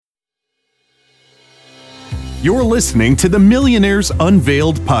You're listening to the Millionaires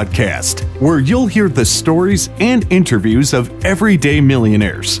Unveiled podcast, where you'll hear the stories and interviews of everyday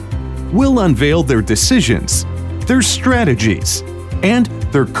millionaires. We'll unveil their decisions, their strategies, and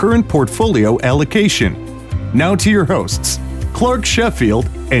their current portfolio allocation. Now to your hosts, Clark Sheffield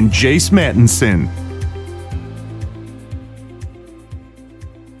and Jace Mattinson.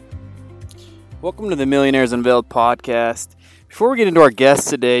 Welcome to the Millionaires Unveiled podcast. Before we get into our guests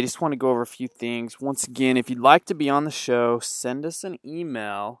today, I just want to go over a few things. Once again, if you'd like to be on the show, send us an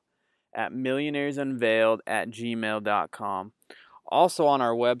email at millionairesunveiled@gmail.com. Also on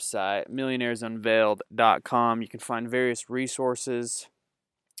our website, millionairesunveiled.com, you can find various resources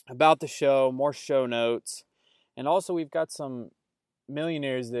about the show, more show notes, and also we've got some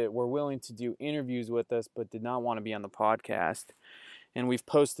millionaires that were willing to do interviews with us but did not want to be on the podcast, and we've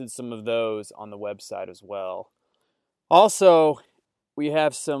posted some of those on the website as well. Also, we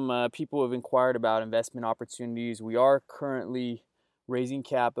have some people who have inquired about investment opportunities. We are currently raising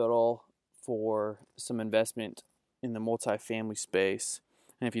capital for some investment in the multifamily space.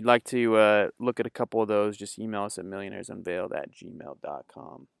 And if you'd like to look at a couple of those, just email us at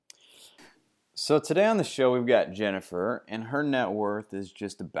millionairesunveiled@gmail.com. So today on the show, we've got Jennifer, and her net worth is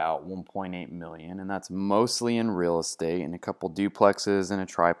just about $1.8 million, and that's mostly in real estate and a couple duplexes and a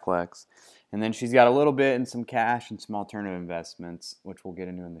triplex. And then she's got a little bit in some cash and some alternative investments, which we'll get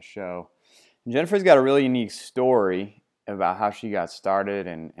into in the show. And Jennifer's got a really unique story about how she got started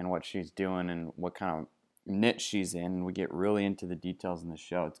and what she's doing and what kind of niche she's in. And we get really into the details in the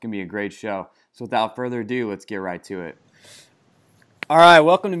show. It's going to be a great show. So without further ado, let's get right to it. All right,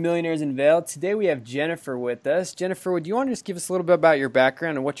 welcome to Millionaires Unveiled. Today we have Jennifer with us. Jennifer, would you want to just give us a little bit about your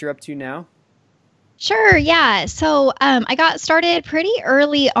background and what you're up to now? Sure, yeah. So I got started pretty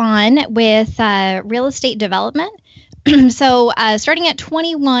early on with real estate development. So starting at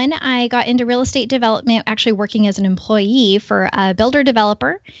 21, I got into real estate development, actually working as an employee for a builder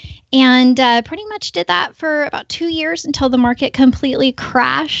developer, and pretty much did that for about 2 years until the market completely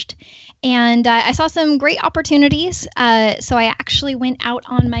crashed. And I saw some great opportunities. So I actually went out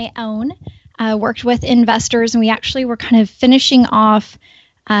on my own, worked with investors, and we actually were kind of finishing off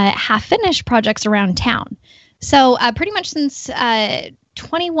half-finished projects around town. So pretty much since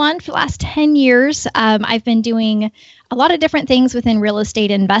 21, for the last 10 years, I've been doing a lot of different things within real estate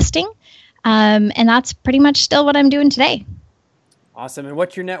investing, and that's pretty much still what I'm doing today. Awesome. And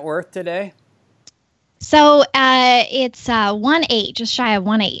what's your net worth today? So it's 1.8, just shy of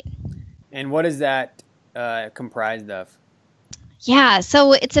 1.8. And what is that comprised of? Yeah,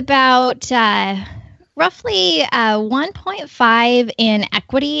 so it's about roughly 1.5 in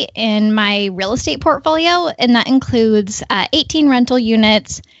equity in my real estate portfolio, and that includes 18 rental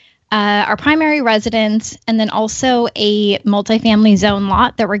units, our primary residence, and then also a multifamily zone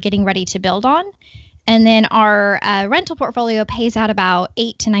lot that we're getting ready to build on. And then our rental portfolio pays out about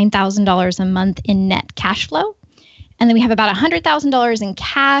 $8,000 to $9,000 a month in net cash flow. And then we have about $100,000 in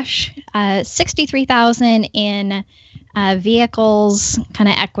cash, $63,000 in vehicles, kind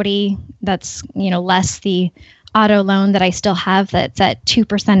of equity. That's, less the auto loan that I still have that's at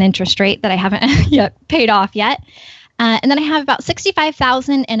 2% interest rate that I haven't yet paid off yet. And then I have about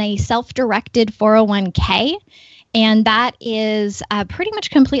 $65,000 in a self-directed 401k. And that is pretty much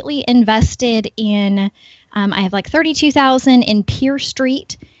completely invested in, I have like $32,000 in Pier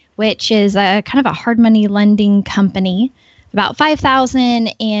Street, which is a kind of a hard money lending company, about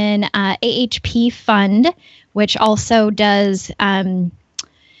 $5,000 in AHP Fund, which also does,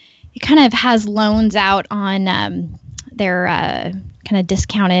 it kind of has loans out on their kind of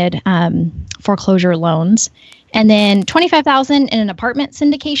discounted foreclosure loans. And then $25,000 in an apartment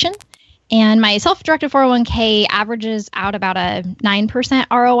syndication. And my self-directed 401k averages out about a 9%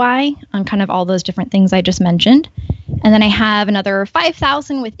 ROI on kind of all those different things I just mentioned. And then I have another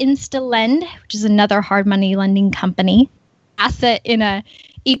 $5,000 with InstaLend, which is another hard money lending company, asset in a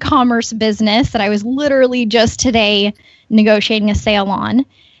e-commerce business that I was literally just today negotiating a sale on.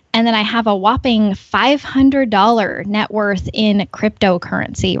 And then I have a whopping $500 net worth in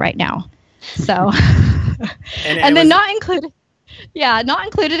cryptocurrency right now. So, and then not included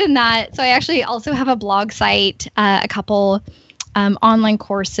in that. So I actually also have a blog site, a couple online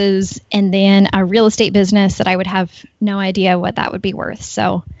courses, and then a real estate business that I would have no idea what that would be worth.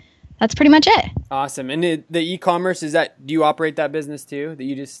 So that's pretty much it. Awesome. And the e-commerce, do you operate that business too, that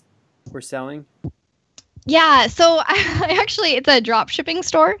you just were selling? Yeah. So it's a drop shipping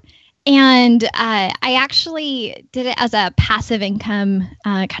store. And I actually did it as a passive income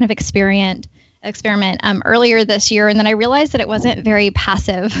kind of experiment experiment earlier this year, and then I realized that it wasn't very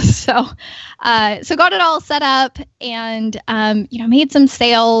passive. So got it all set up and made some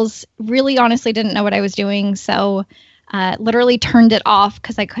sales. Really, honestly, didn't know what I was doing, so literally turned it off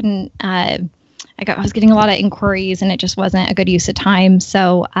because I couldn't. I was getting a lot of inquiries, and it just wasn't a good use of time.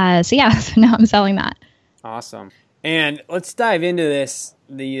 So now I'm selling that. Awesome. And let's dive into this,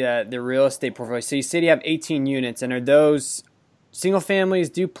 the real estate portfolio. So you said you have 18 units, and are those single families,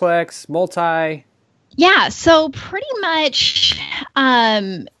 duplex, multi? Yeah, so pretty much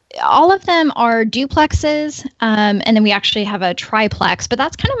all of them are duplexes, and then we actually have a triplex, but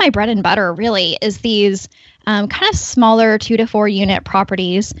that's kind of my bread and butter, really, is these kind of smaller 2 to 4 unit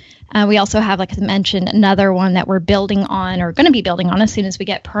properties. We also have, like I mentioned, another one that we're building on, or going to be building on as soon as we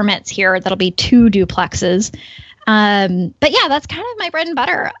get permits here. That'll be 2 duplexes. But yeah, that's kind of my bread and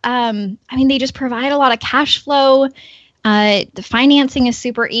butter. They just provide a lot of cash flow. The financing is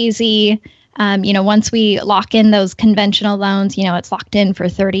super easy. Once we lock in those conventional loans, it's locked in for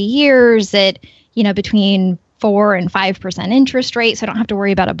 30 years at, between 4 and 5% interest rate. So I don't have to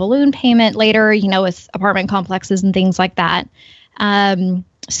worry about a balloon payment later, with apartment complexes and things like that.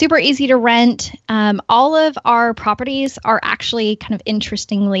 Super easy to rent. All of our properties are actually kind of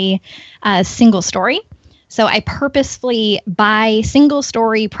interestingly single story. So I purposefully buy single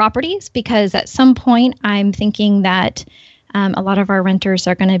story properties because at some point I'm thinking that a lot of our renters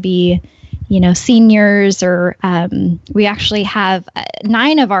are going to be, seniors, or we actually have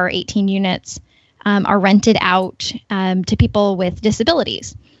 9 of our 18 units are rented out to people with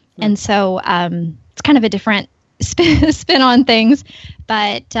disabilities. And so it's kind of a different spin on things.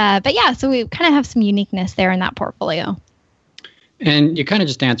 But yeah, so we kind of have some uniqueness there in that portfolio. And you kind of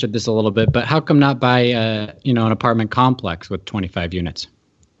just answered this a little bit, but how come not buy, an apartment complex with 25 units?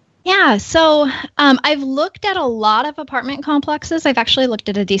 Yeah, so I've looked at a lot of apartment complexes. I've actually looked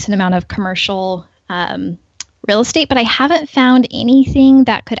at a decent amount of commercial real estate, but I haven't found anything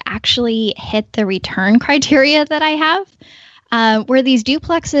that could actually hit the return criteria that I have. Where these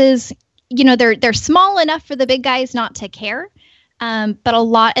duplexes, they're small enough for the big guys not to care, but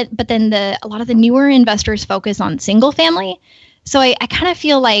then a lot of the newer investors focus on single family. So I kind of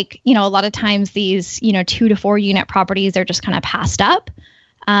feel like, a lot of times these, 2 to 4 unit properties are just kind of passed up.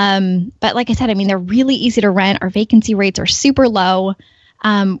 But like I said, they're really easy to rent. Our vacancy rates are super low.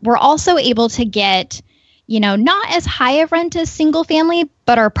 We're also able to get, not as high a rent as single family,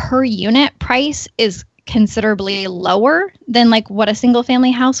 but our per unit price is considerably lower than like what a single family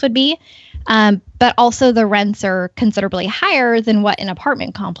house would be. But also the rents are considerably higher than what an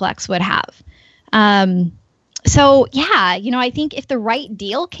apartment complex would have. So yeah, I think if the right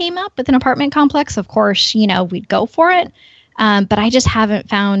deal came up with an apartment complex, of course, we'd go for it. But I just haven't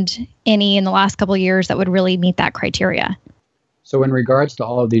found any in the last couple of years that would really meet that criteria. So in regards to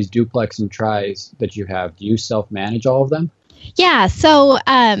all of these duplex and tris that you have, do you self-manage all of them? Yeah. So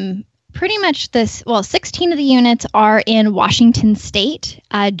pretty much 16 of the units are in Washington State,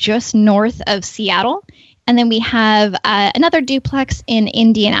 just north of Seattle. And then we have another duplex in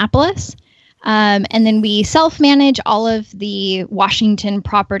Indianapolis. And then we self-manage all of the Washington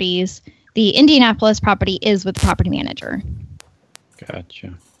properties. The Indianapolis property is with the property manager.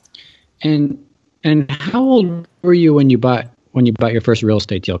 Gotcha. And how old were you when you bought your first real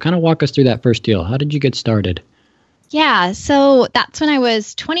estate deal? Kind of walk us through that first deal. How did you get started? Yeah, so that's when I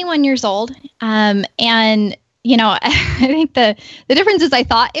was 21 years old. And I think the difference is I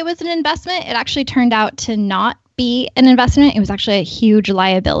thought it was an investment. It actually turned out to not be an investment. It was actually a huge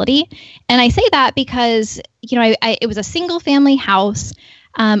liability. And I say that because, it was a single family house.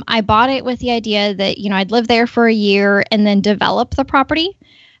 I bought it with the idea that, I'd live there for a year and then develop the property.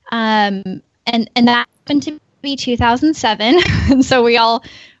 And that happened to be 2007. And so we all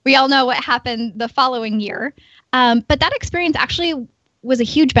know what happened the following year. But that experience actually was a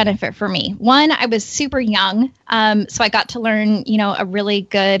huge benefit for me. One, I was super young. So I got to learn, a really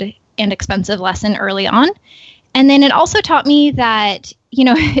good and expensive lesson early on. And then it also taught me that,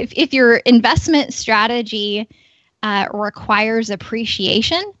 if your investment strategy requires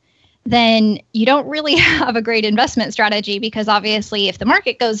appreciation, then you don't really have a great investment strategy, because obviously if the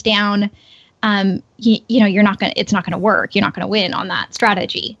market goes down, it's not going to work. You're not going to win on that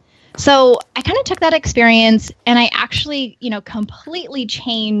strategy. So I kind of took that experience and I actually, completely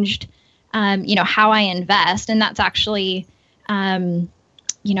changed, how I invest. And that's actually,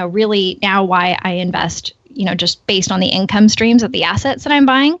 really now why I invest, just based on the income streams of the assets that I'm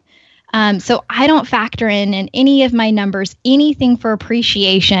buying. So I don't factor in any of my numbers anything for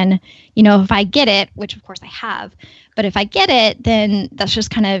appreciation. If I get it, which of course I have, but if I get it, then that's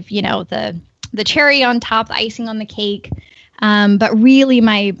just kind of, the cherry on top, the icing on the cake. But really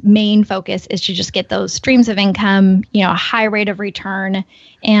my main focus is to just get those streams of income, a high rate of return,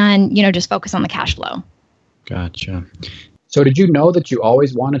 and, just focus on the cash flow. Gotcha. So did you know that you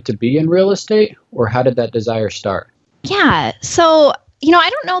always wanted to be in real estate, or how did that desire start? Yeah. So, I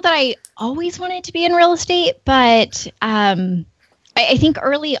don't know that I always wanted to be in real estate, but I think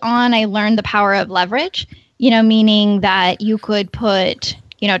early on I learned the power of leverage, meaning that you could put,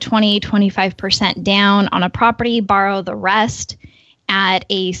 20, 25% down on a property, borrow the rest at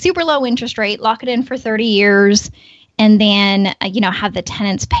a super low interest rate, lock it in for 30 years, and then, have the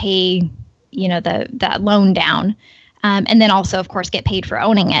tenants pay, that loan down. And then also, of course, get paid for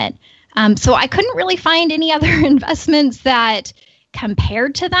owning it. So I couldn't really find any other investments that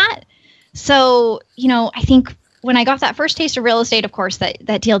compared to that. So, I think when I got that first taste of real estate, of course,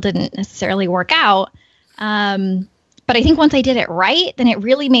 that deal didn't necessarily work out. But I think once I did it right, then it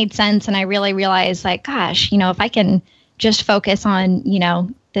really made sense. And I really realized, like, gosh, if I can just focus on,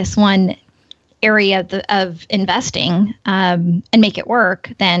 this one area of investing and make it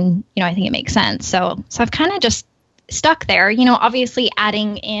work, then, I think it makes sense. So I've kind of just stuck there, obviously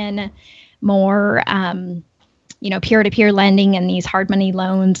adding in more, peer-to-peer lending and these hard money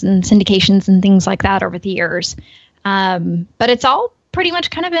loans and syndications and things like that over the years. But it's all pretty much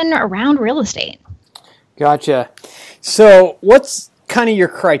kind of been around real estate. Gotcha. So what's kind of your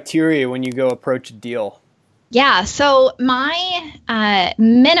criteria when you go approach a deal? Yeah, so my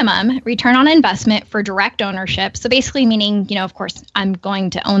minimum return on investment for direct ownership, so basically meaning, of course, I'm going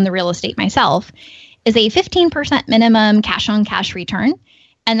to own the real estate myself, is a 15% minimum cash-on-cash return.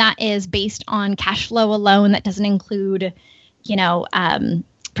 And that is based on cash flow alone. That doesn't include,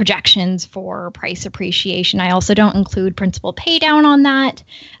 projections for price appreciation. I also don't include principal pay down on that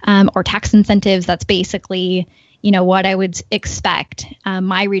or tax incentives. That's basically, what I would expect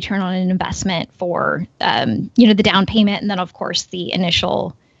my return on an investment for, the down payment and then, of course, the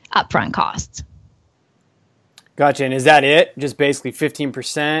initial upfront costs. Gotcha. And is that it? Just basically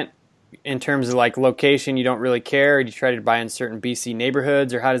 15%? In terms of like location, you don't really care? Or do you try to buy in certain BC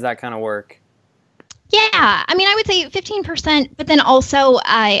neighborhoods, or how does that kind of work? Yeah, I mean, I would say 15%, but then also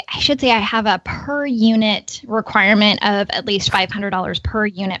I should say I have a per unit requirement of at least $500 per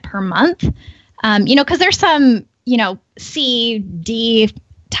unit per month. Because there's some, C, D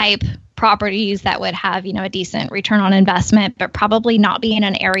type properties that would have, a decent return on investment, but probably not be in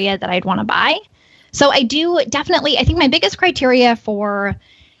an area that I'd want to buy. So I think my biggest criteria for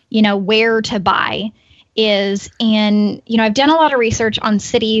where to buy is, and, I've done a lot of research on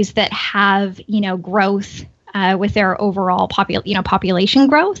cities that have, growth with their overall population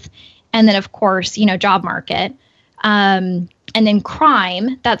growth. And then, of course, job market. And then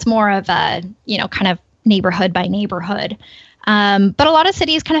crime, that's more of a, kind of neighborhood by neighborhood. But a lot of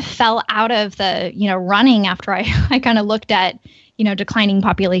cities kind of fell out of the, running after I kind of looked at, declining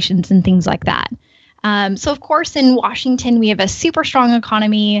populations and things like that. So, of course, in Washington, we have a super strong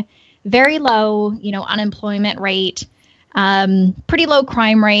economy, very low, unemployment rate, pretty low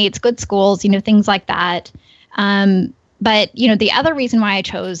crime rates, good schools, things like that. But, the other reason why I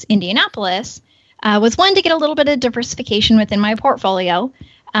chose Indianapolis was, one, to get a little bit of diversification within my portfolio.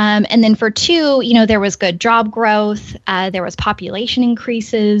 And then for two, there was good job growth. There was population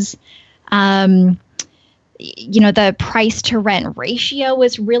increases. The price to rent ratio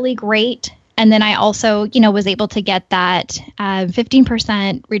was really great. And then I also, was able to get that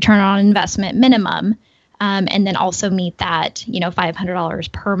 15% return on investment minimum, and then also meet that,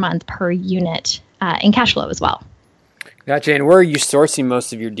 $500 per month per unit in cash flow as well. Gotcha. And where are you sourcing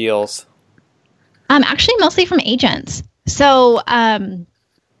most of your deals? Actually, mostly from agents. So,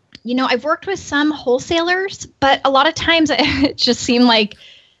 I've worked with some wholesalers, but a lot of times it just seemed like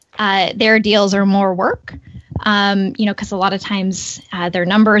their deals are more work. Because a lot of times their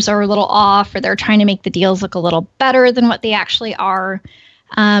numbers are a little off, or they're trying to make the deals look a little better than what they actually are.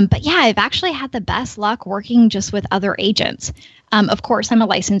 But yeah, I've actually had the best luck working just with other agents. Of course, I'm a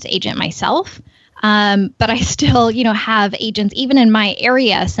licensed agent myself, but I still, have agents even in my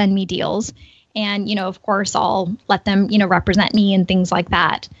area send me deals. And, of course, I'll let them, represent me and things like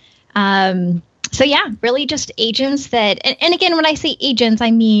that. So yeah, really just agents that, and again, when I say agents, I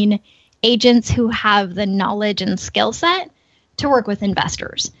mean agents who have the knowledge and skill set to work with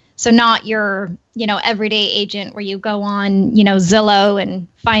investors. So not your, everyday agent where you go on, Zillow and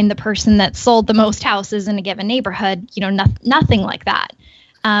find the person that sold the most houses in a given neighborhood, nothing like that.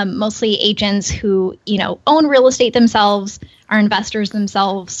 Mostly agents who, own real estate themselves, are investors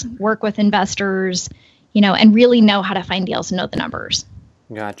themselves, work with investors, and really know how to find deals and know the numbers.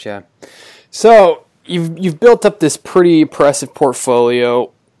 Gotcha. So you've built up this pretty impressive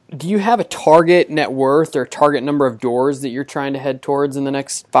portfolio. do you have a target net worth or target number of doors that you're trying to head towards in the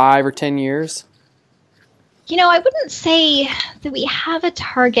next 5 or 10 years? I wouldn't say that we have a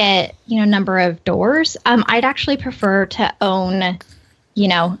target, number of doors. I'd actually prefer to own,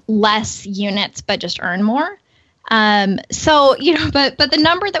 less units, but just earn more. But the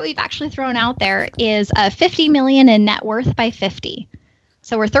number that we've actually thrown out there is 50 million in net worth by 50.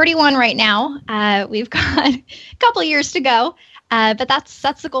 So we're 31 right now. We've got a couple of years to go. But that's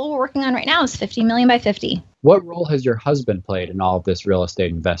the goal we're working on right now is 50 million by 50. What role has your husband played in all of this real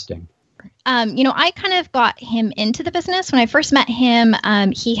estate investing? I kind of got him into the business. When I first met him,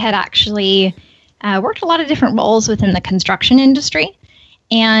 he had actually worked a lot of different roles within the construction industry.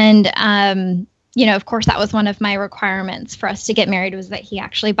 And, of course, that was one of my requirements for us to get married was that he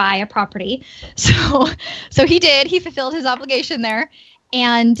actually buy a property. So he did. He fulfilled his obligation there.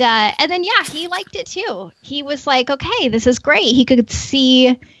 And then, he liked it too. He was like, okay, this is great. He could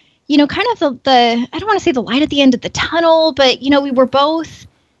see, kind of the I don't want to say the light at the end of the tunnel, but, we were both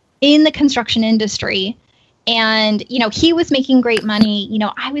in the construction industry and, he was making great money.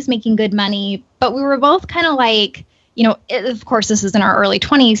 I was making good money, but we were both kind of like, of course, this is in our early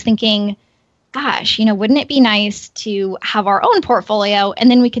 20s thinking, gosh, wouldn't it be nice to have our own portfolio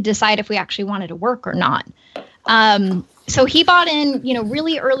and then we could decide if we actually wanted to work or not. So he bought in,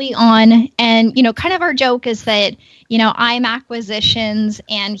 really early on. And, kind of our joke is that, I'm acquisitions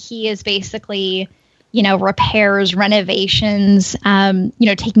and he is basically, repairs, renovations,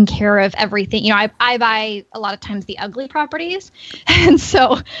 taking care of everything. I buy a lot of times the ugly properties. And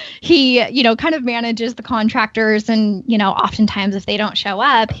so he, kind of manages the contractors and, oftentimes if they don't show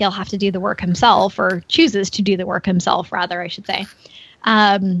up, he'll have to do the work himself or chooses to do the work himself, rather, I should say.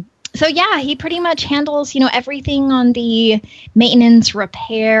 So he pretty much handles, everything on the maintenance,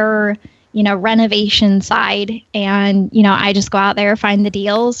 repair, renovation side. And, I just go out there, find the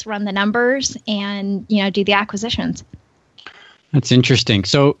deals, run the numbers and, do the acquisitions. That's interesting.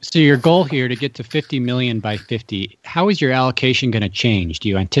 So your goal here to get to 50 million by 50, how is your allocation going to change? Do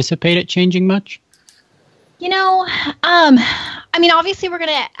you anticipate it changing much? Obviously we're going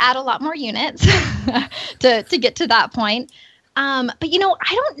to add a lot more units to get to that point. But,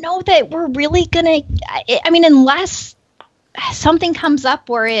 I don't know that we're really going to, unless something comes up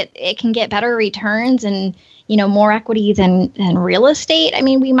where it can get better returns and, more equity than real estate.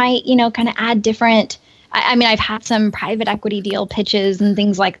 We might, kind of add different, I've had some private equity deal pitches and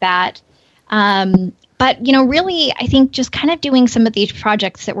things like that. But, really, I think just kind of doing some of these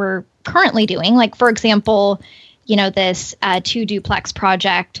projects that we're currently doing, like, for example, this 2-duplex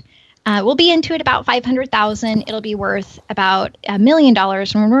project. We'll be into it about $500,000. It'll be worth about $1 million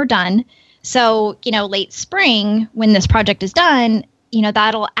when we're done. So, late spring, when this project is done,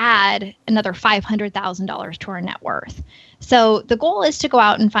 that'll add another $500,000 to our net worth. So the goal is to go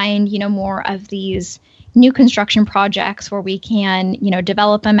out and find, more of these new construction projects where we can,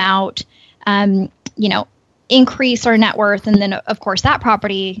 develop them out, increase our net worth. And then, of course, that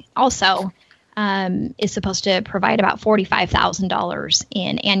property also is supposed to provide about $45,000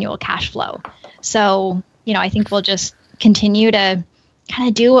 in annual cash flow. So, I think we'll just continue to kind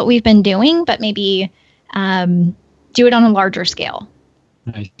of do what we've been doing, but maybe do it on a larger scale.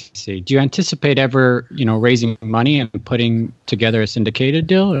 I see. Do you anticipate ever, raising money and putting together a syndicated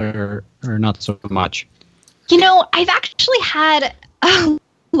deal or not so much? I've actually had a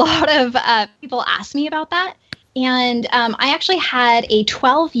lot of people ask me about that. And I actually had a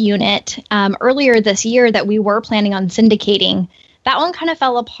 12-unit earlier this year that we were planning on syndicating. That one kind of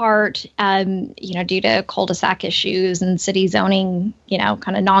fell apart, due to cul-de-sac issues and city zoning,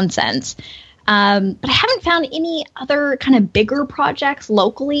 kind of nonsense. But I haven't found any other kind of bigger projects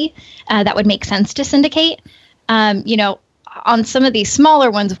locally that would make sense to syndicate. On some of these smaller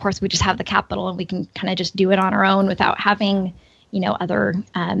ones, of course, we just have the capital and we can kind of just do it on our own without having, other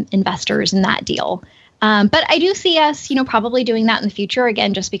investors in that deal. But I do see us, probably doing that in the future,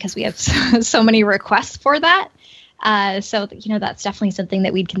 again, just because we have so many requests for that. So, that's definitely something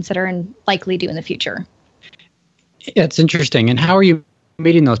that we'd consider and likely do in the future. Yeah, it's interesting. And how are you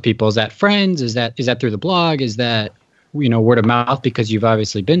meeting those people? Is that friends? Is that through the blog? Is that, word of mouth because you've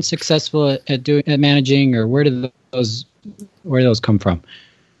obviously been successful at managing, or where do those come from?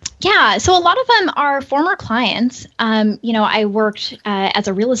 Yeah, so a lot of them are former clients. I worked as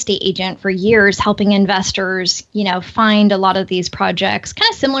a real estate agent for years, helping investors, find a lot of these projects, kind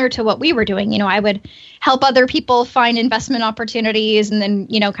of similar to what we were doing. I would help other people find investment opportunities, and then,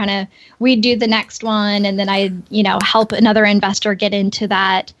 kind of we'd do the next one, and then I'd, help another investor get into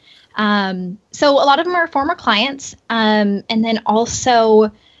that. So a lot of them are former clients, and then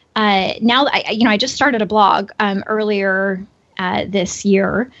also now I just started a blog earlier this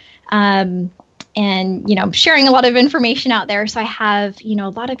year. And, sharing a lot of information out there. So I have, a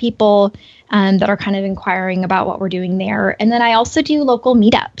lot of people that are kind of inquiring about what we're doing there. And then I also do local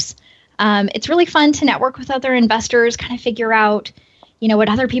meetups. It's really fun to network with other investors, kind of figure out, what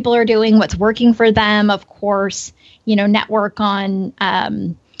other people are doing, what's working for them. Of course, network on,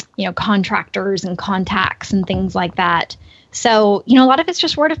 contractors and contacts and things like that. So, a lot of it's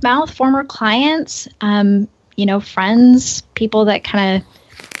just word of mouth, former clients, friends, people that kind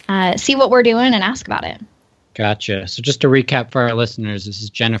of see what we're doing and ask about it. Gotcha. So just to recap for our listeners, this is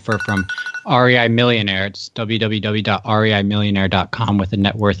Jennifer from REI Millionaire. It's www.reimillionaire.com with a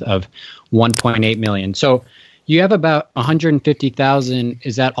net worth of $1.8 million. So you have about $150,000.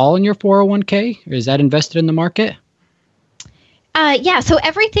 Is that all in your 401k, or is that invested in the market? Yeah. So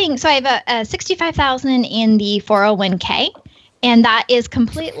everything. So I have a $65,000 in the 401k. And that is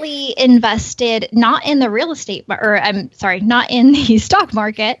completely invested, not in the real estate, not in the stock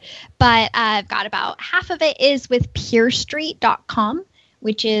market, but I've got about half of it is with PeerStreet.com,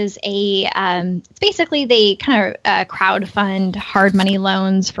 which is it's basically they kind of crowdfund hard money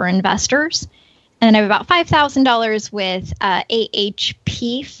loans for investors. And I have about $5,000 with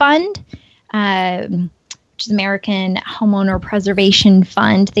AHP Fund, which is American Homeowner Preservation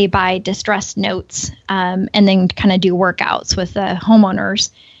Fund. They buy distressed notes and then kind of do workouts with the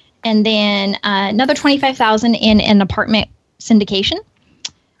homeowners. And then another $25,000 in an apartment syndication.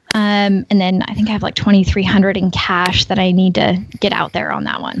 And then I think I have like $2,300 in cash that I need to get out there on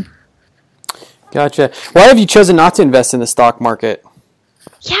that one. Gotcha. Why have you chosen not to invest in the stock market?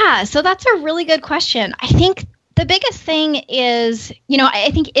 Yeah, so that's a really good question. I think the biggest thing is,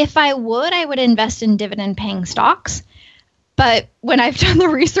 I think if I would invest in dividend paying stocks. But when I've done the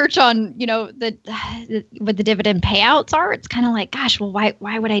research on, what the dividend payouts are, it's kind of like, gosh, well,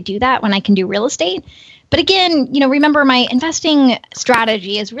 why would I do that when I can do real estate? But again, remember my investing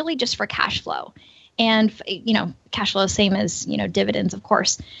strategy is really just for cash flow. And, cash flow is same as, dividends, of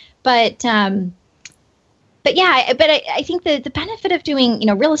course. But I think the benefit of doing,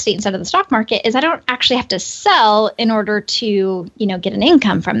 real estate instead of the stock market is I don't actually have to sell in order to, get an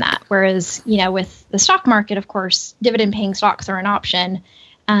income from that. Whereas, with the stock market, of course, dividend paying stocks are an option,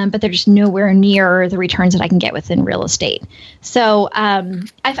 but they're just nowhere near the returns that I can get within real estate. So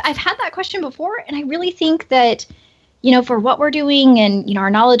I've had that question before, and I really think that, for what we're doing and, our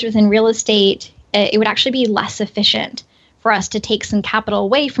knowledge within real estate, it would actually be less efficient for us to take some capital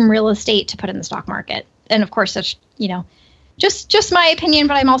away from real estate to put in the stock market. And of course, that's, just my opinion,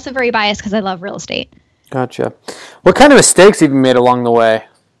 but I'm also very biased because I love real estate. Gotcha. What kind of mistakes have you made along the way?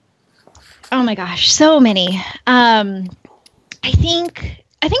 Oh my gosh, so many. I think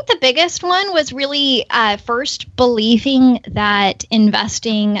the biggest one was really first believing that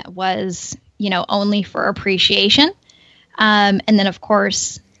investing was, only for appreciation. And then, of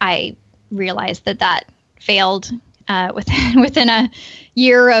course, I realized that failed within a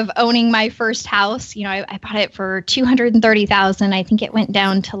year of owning my first house. I bought it for $230,000. I think it went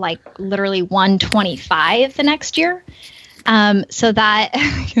down to like literally $125,000 the next year. So that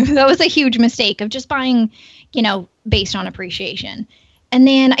was a huge mistake of just buying, based on appreciation. And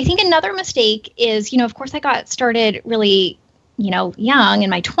then I think another mistake is, of course I got started really, young in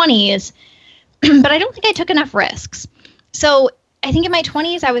my 20s, but I don't think I took enough risks. So I think in my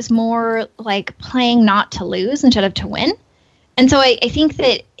 20s, I was more like playing not to lose instead of to win. And so I think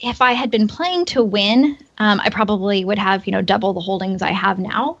that if I had been playing to win, I probably would have, double the holdings I have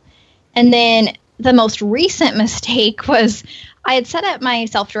now. And then the most recent mistake was I had set up my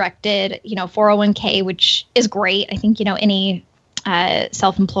self-directed, 401k, which is great. I think, any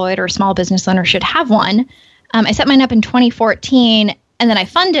self-employed or small business owner should have one. I set mine up in 2014 and then I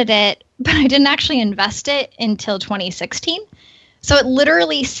funded it, but I didn't actually invest it until 2016. So it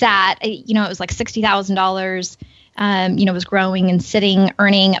literally sat, it was like $60,000, was growing and sitting,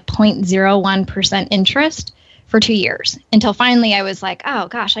 earning 0.01% interest for 2 years until finally I was like, oh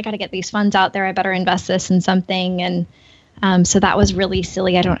gosh, I got to get these funds out there. I better invest this in something. And so that was really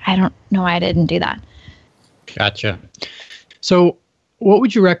silly. I don't know why I didn't do that. Gotcha. So what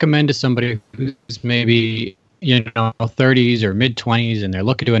would you recommend to somebody who's maybe, 30s or mid 20s and they're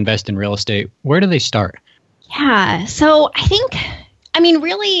looking to invest in real estate? Where do they start? Yeah. So I think,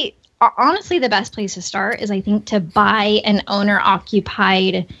 really, honestly, the best place to start is, I think, to buy an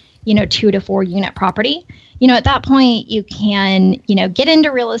owner-occupied, 2 to 4 unit property. At that point, you can, get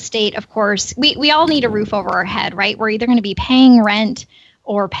into real estate. Of course, we all need a roof over our head, right? We're either going to be paying rent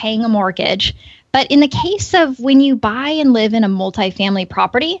or paying a mortgage. But in the case of when you buy and live in a multifamily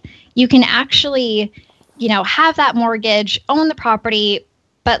property, you can actually, have that mortgage, own the property,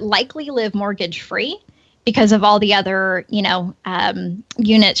 but likely live mortgage free. because of all the other,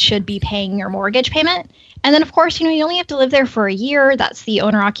 units should be paying your mortgage payment. And then, of course, you only have to live there for a year. That's the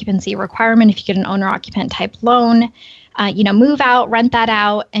owner occupancy requirement if you get an owner occupant type loan. Move out, rent that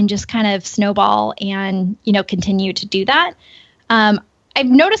out, and just kind of snowball and, continue to do that. I've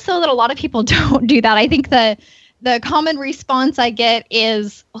noticed, though, that a lot of people don't do that. I think the common response I get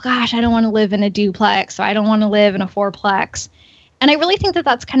is, oh, gosh, I don't want to live in a duplex, or I don't want to live in a fourplex. And I really think that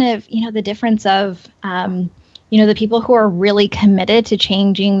that's kind of, the difference of, the people who are really committed to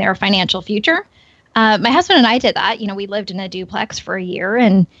changing their financial future. My husband and I did that. We lived in a duplex for a year,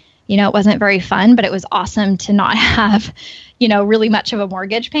 and, it wasn't very fun, but it was awesome to not have, really much of a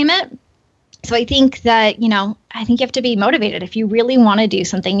mortgage payment. So I think that, I think you have to be motivated. If you really want to do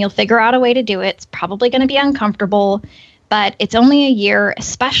something, you'll figure out a way to do it. It's probably going to be uncomfortable, but it's only a year,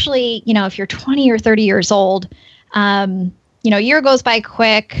 especially, if you're 20 or 30 years old. A year goes by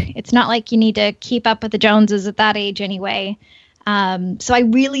quick. It's not like you need to keep up with the Joneses at that age anyway. So I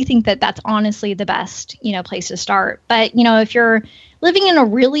really think that that's honestly the best, place to start. But, if you're living in a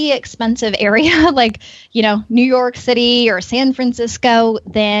really expensive area like, New York City or San Francisco,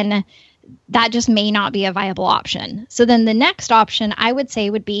 then that just may not be a viable option. So then the next option I would say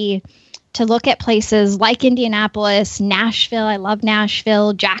would be to look at places like Indianapolis, Nashville. I love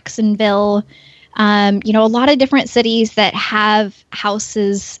Nashville, Jacksonville. A lot of different cities that have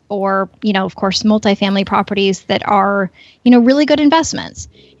houses or, of course, multifamily properties that are, really good investments.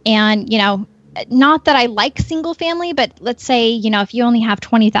 And, not that I like single family, but let's say, if you only have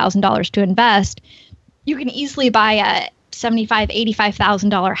 $20,000 to invest, you can easily buy a $75,000,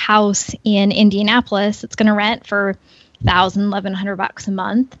 $85,000 house in Indianapolis. It's going to rent for $1,000, $1,100 a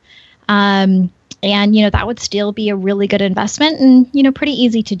month. And, that would still be a really good investment and, pretty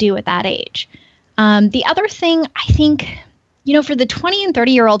easy to do at that age. The other thing I think, for the 20 and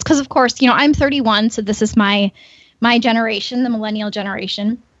 30-year-olds, because of course, I'm 31, so this is my generation, the millennial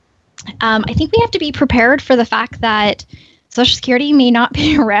generation. I think we have to be prepared for the fact that Social Security may not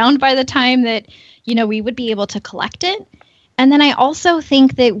be around by the time that, we would be able to collect it. And then I also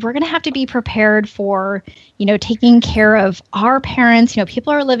think that we're going to have to be prepared for, taking care of our parents.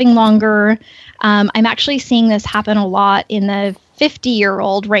 People are living longer. I'm actually seeing this happen a lot in the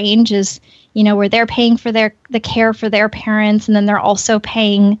 50-year-old range is, where they're paying for the care for their parents, and then they're also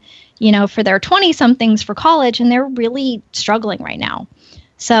paying, for their 20-somethings for college, and they're really struggling right now.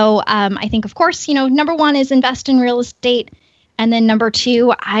 So I think, of course, number one is invest in real estate. And then number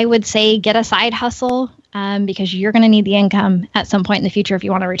two, I would say get a side hustle because you're going to need the income at some point in the future if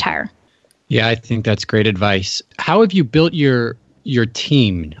you want to retire. Yeah, I think that's great advice. How have you built your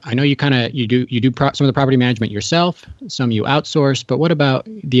team? I know you do some of the property management yourself, some you outsource, but what about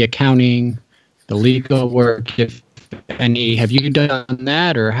the accounting, the legal work, if any? Have you done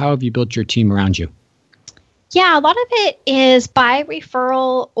that, or how have you built your team around you? Yeah, a lot of it is by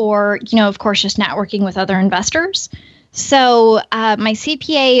referral or, of course, just networking with other investors. So my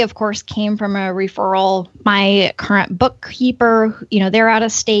CPA, of course, came from a referral. My current bookkeeper, they're out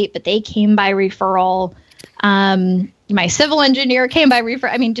of state, but they came by referral. My civil engineer came by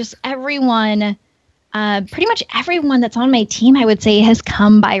referral. I mean, just everyone, pretty much everyone that's on my team, I would say, has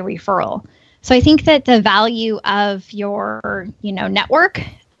come by referral. So I think that the value of your, network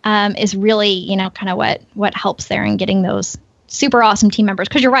is really, kind of what helps there in getting those super awesome team members.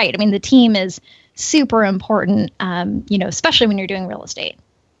 Because you're right. I mean, the team is super important, especially when you're doing real estate.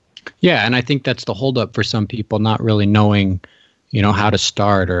 Yeah, and I think that's the holdup for some people, not really knowing, how to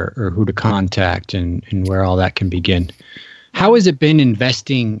start or who to contact and where all that can begin. How has it been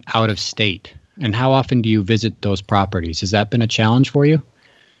investing out of state? And how often do you visit those properties? Has that been a challenge for you?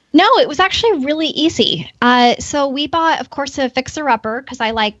 No, it was actually really easy. So we bought, of course, a fixer-upper because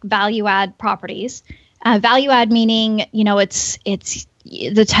I like value-add properties. Value-add meaning, it's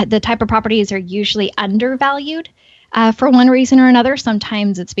the type of properties are usually undervalued for one reason or another.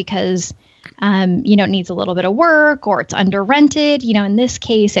 Sometimes it's because, it needs a little bit of work or it's under-rented. In this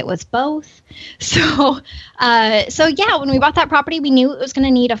case, it was both. So yeah, when we bought that property, we knew it was going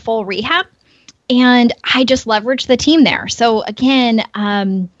to need a full rehab. And I just leveraged the team there. So again,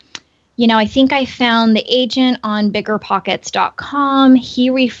 I think I found the agent on biggerpockets.com. He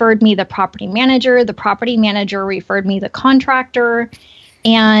referred me the property manager. The property manager referred me the contractor.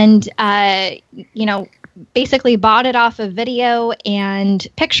 And, basically bought it off of video and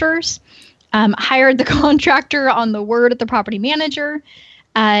pictures. Hired the contractor on the word of the property manager.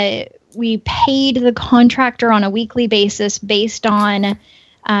 We paid the contractor on a weekly basis based on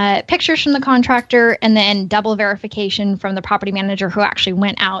pictures from the contractor and then double verification from the property manager who actually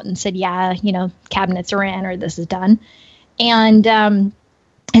went out and said, yeah, cabinets are in or this is done. And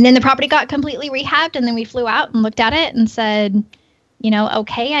And then the property got completely rehabbed, and then we flew out and looked at it and said,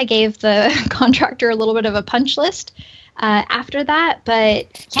 okay. I gave the contractor a little bit of a punch list after that.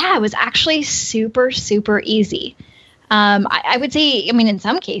 But yeah, it was actually super, super easy. I would say, in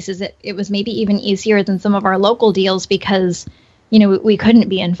some cases, it was maybe even easier than some of our local deals because, we couldn't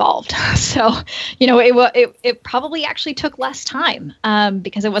be involved. So, it probably actually took less time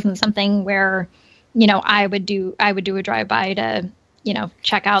because it wasn't something where, I would do a drive-by to,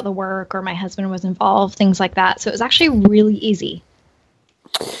 check out the work, or my husband was involved, things like that. So it was actually really easy.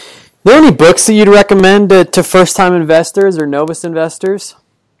 Are there any books that you'd recommend to first-time investors or novice investors?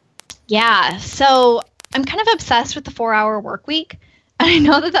 Yeah, so I'm kind of obsessed with the 4-Hour Work Week. I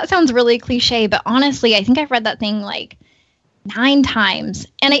know that sounds really cliche, but honestly, I think I've read that thing like 9 times.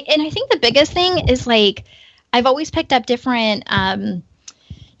 And I think the biggest thing is I've always picked up different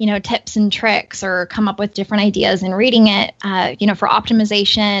tips and tricks, or come up with different ideas in reading it, for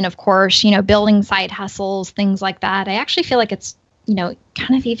optimization, of course, building side hustles, things like that. I actually feel like it's,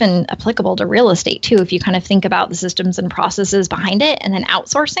 kind of even applicable to real estate too, if you kind of think about the systems and processes behind it, and then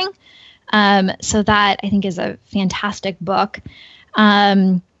outsourcing. So that I think is a fantastic book.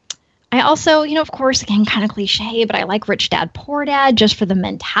 I also, of course, again, kind of cliche, but I like Rich Dad, Poor Dad just for the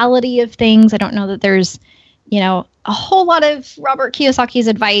mentality of things. I don't know that there's, a whole lot of Robert Kiyosaki's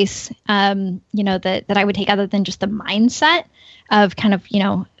advice, that I would take other than just the mindset of kind of,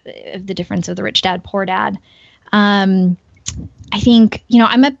 the difference of the Rich Dad, Poor Dad. I think,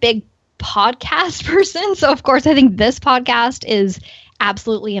 I'm a big podcast person. So, of course, I think this podcast is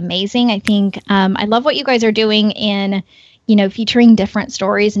absolutely amazing. I think I love what you guys are doing in, featuring different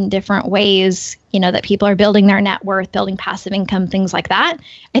stories in different ways, that people are building their net worth, building passive income, things like that.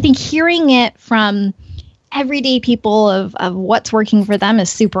 I think hearing it from everyday people of what's working for them is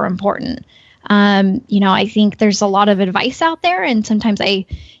super important. I think there's a lot of advice out there, and sometimes I'm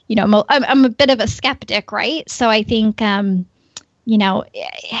a bit of a skeptic, right? So I think,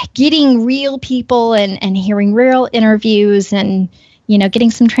 getting real people and hearing real interviews and, getting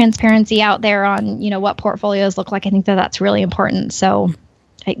some transparency out there on, what portfolios look like, I think that's really important. So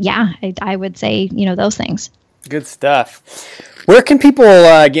I would say, those things. Good stuff. Where can people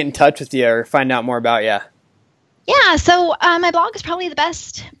get in touch with you or find out more about you? Yeah, so my blog is probably the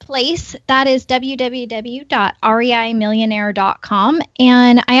best place. That is www.reimillionaire.com.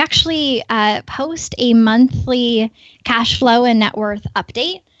 And I actually post a monthly cash flow and net worth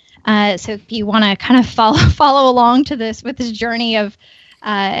update. So if you want to kind of follow along with this journey of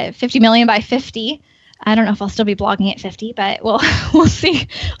 50 million by 50, I don't know if I'll still be blogging at 50, but we'll see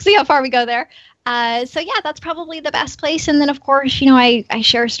how far we go there. So yeah, that's probably the best place. And then of course, I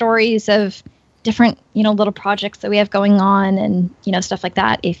share stories of different, little projects that we have going on and, stuff like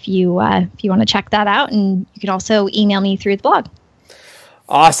that. If you want to check that out, and you can also email me through the blog.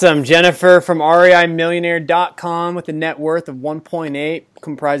 Awesome. Jennifer from reimillionaire.com with a net worth of 1.8,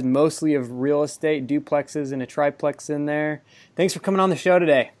 comprised mostly of real estate, duplexes, and a triplex in there. Thanks for coming on the show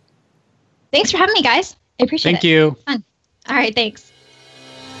today. Thanks for having me, guys. I appreciate it. Thank you. Fun. All right. Thanks.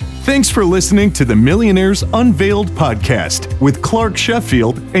 Thanks for listening to the Millionaires Unveiled podcast with Clark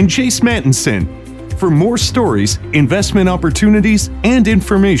Sheffield and Jace Mattinson. For more stories, investment opportunities, and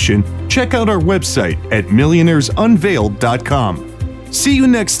information, check out our website at millionairesunveiled.com. See you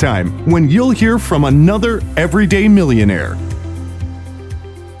next time when you'll hear from another everyday millionaire.